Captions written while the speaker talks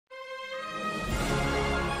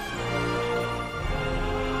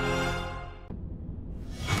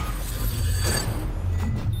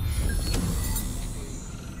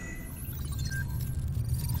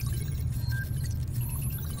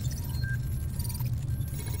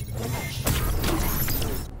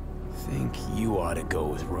ought to go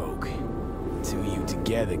with Rogue. Two of you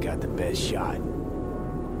together got the best shot.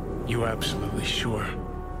 You absolutely sure?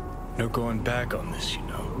 No going back on this, you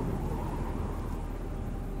know.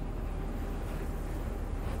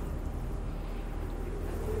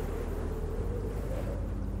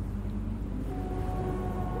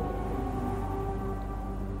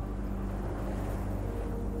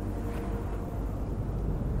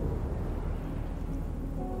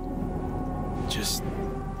 Just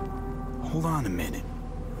hold on a minute.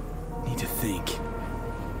 Need to think.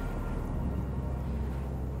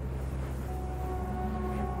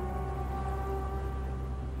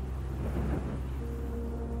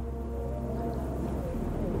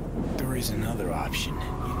 There is another option, you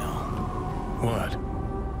know. What?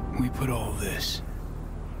 We put all this,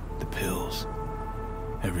 the pills,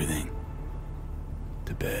 everything,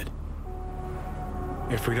 to bed.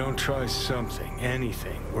 If we don't try something,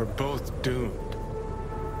 anything, we're both doomed.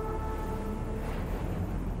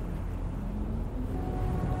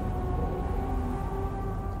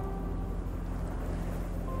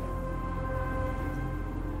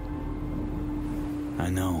 I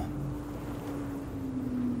know.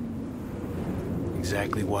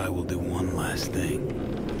 Exactly why we'll do one last thing.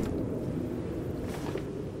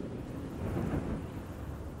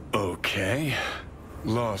 Okay.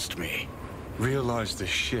 Lost me. Realize the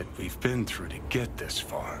shit we've been through to get this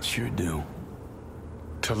far. Sure do.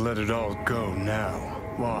 To let it all go now.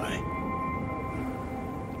 Why?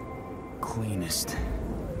 Cleanest,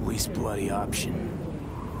 least bloody option.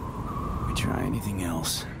 We try anything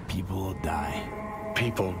else, people will die.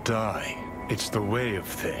 People die. It's the way of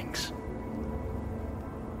things.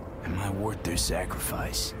 Am I worth their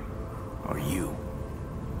sacrifice? Or you?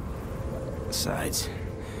 Besides,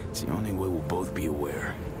 it's the only way we'll both be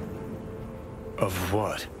aware. Of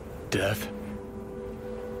what? Death?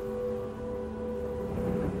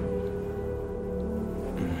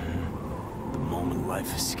 The moment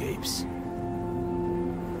life escapes.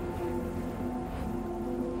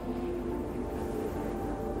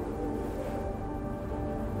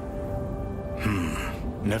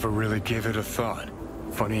 Never really gave it a thought.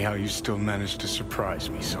 Funny how you still manage to surprise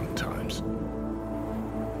me sometimes.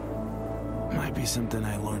 Might be something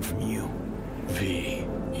I learned from you. V,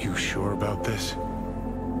 you sure about this?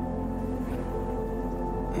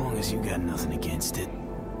 As long as you got nothing against it.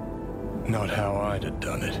 Not how I'd have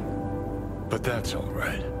done it. But that's all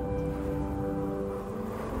right.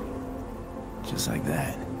 Just like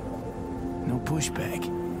that. No pushback.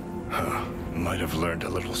 Huh. Might have learned a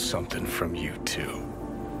little something from you, too.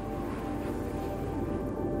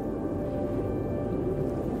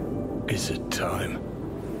 Is it time?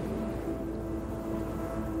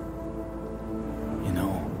 You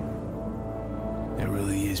know, it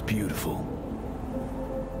really is beautiful.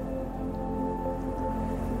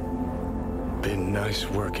 Been nice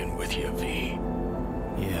working with you, V.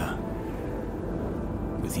 Yeah.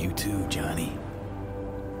 With you too, Johnny.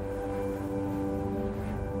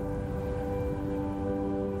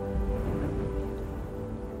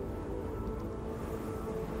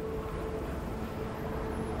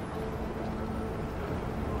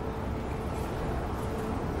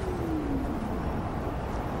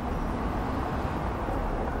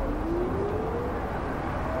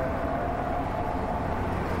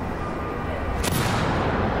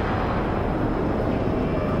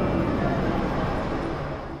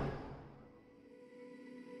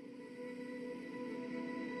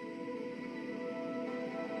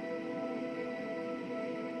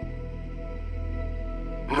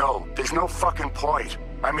 No, there's no fucking point.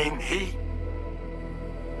 I mean, he...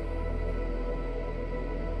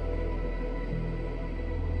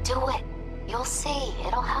 Do it. You'll see.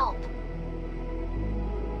 It'll help.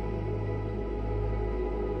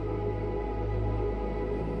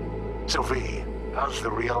 So V, how's the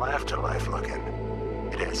real afterlife looking?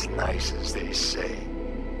 It as nice as they say.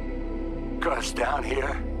 'Cause down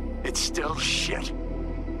here, it's still shit.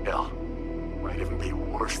 Hell, might even be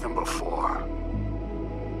worse than before.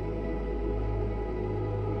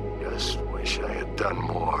 Just wish I had done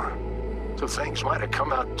more. So things might have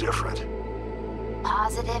come out different.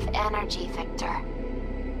 Positive energy, Victor.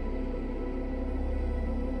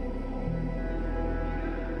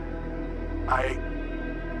 I'm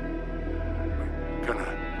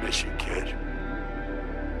gonna miss you, kid.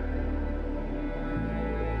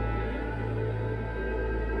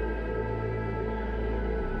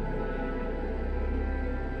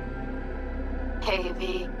 Hey,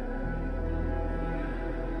 V.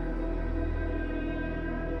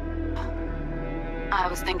 I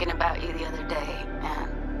was thinking about you the other day, and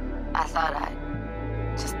I thought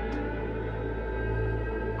I'd just...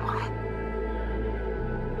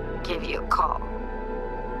 give you a call.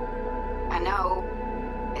 I know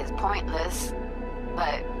is pointless,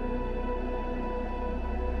 but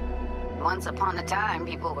once upon a time,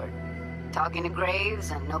 people were talking to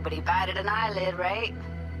graves and nobody batted an eyelid, right?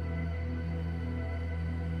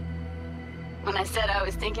 When I said I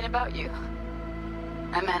was thinking about you,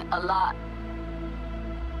 I meant a lot.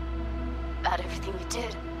 About everything you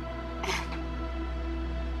did.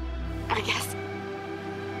 And I guess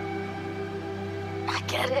I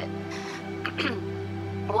get it.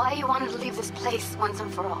 Why you wanted to leave this place once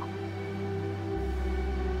and for all.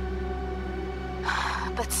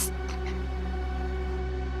 But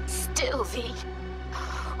still, V.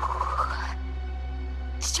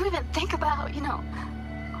 Did you even think about, you know,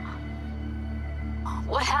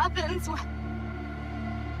 what happens when...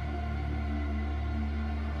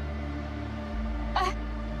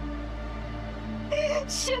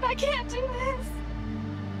 Shit, I can't do this.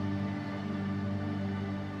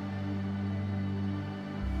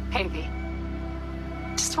 Hey, V.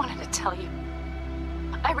 Just wanted to tell you,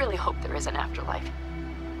 I really hope there is an afterlife.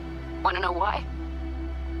 Want to know why?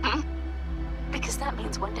 Because that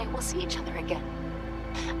means one day we'll see each other again.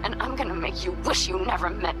 And I'm gonna make you wish you never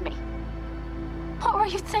met me. What were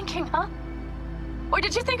you thinking, huh? Or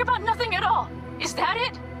did you think about nothing at all? Is that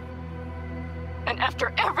it? And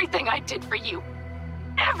after everything I did for you,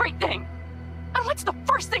 everything! And what's the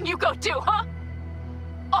first thing you go do, huh?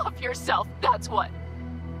 Off yourself, that's what.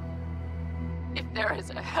 If there is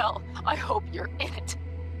a hell, I hope you're in it.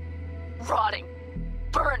 Rotting,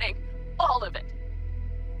 burning, all of it.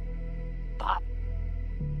 Bye.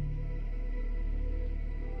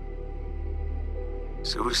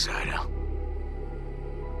 Suicidal?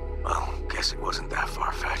 Well, guess it wasn't that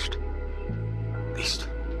far-fetched. At least,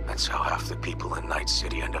 that's how half the people in Night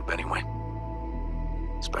City end up anyway.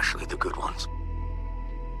 Especially the good ones.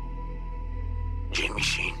 Jamie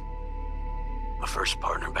Sheen, my first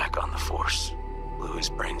partner back on the force, blew his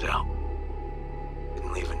brains out.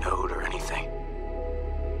 Didn't leave a note or anything.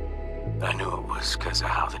 I knew it was because of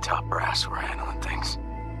how the top brass were handling things.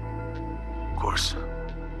 Of course,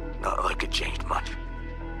 not like it changed much.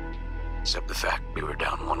 Except the fact we were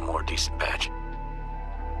down one more decent batch.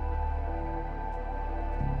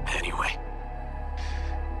 Anyway,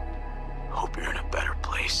 hope you're in a better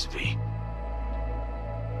place, V.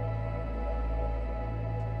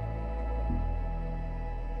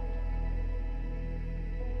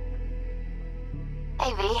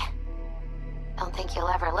 Hey, V. Don't think you'll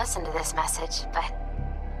ever listen to this message, but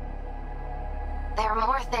there are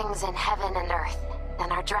more things in heaven and earth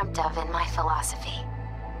than are dreamt of in my philosophy,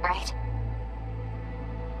 right?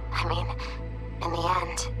 I mean, in the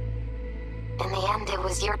end, it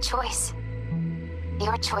was your choice.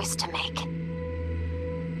 Your choice to make.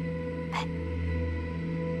 But,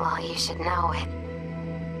 well, you should know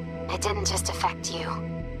it didn't just affect you.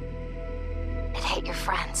 It hit your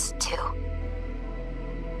friends, too.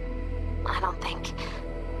 I don't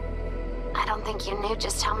think you knew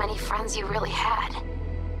just how many friends you really had.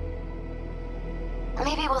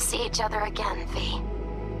 Maybe we'll see each other again, V.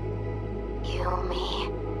 You, me,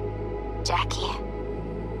 Jackie.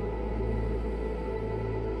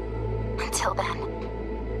 Until then,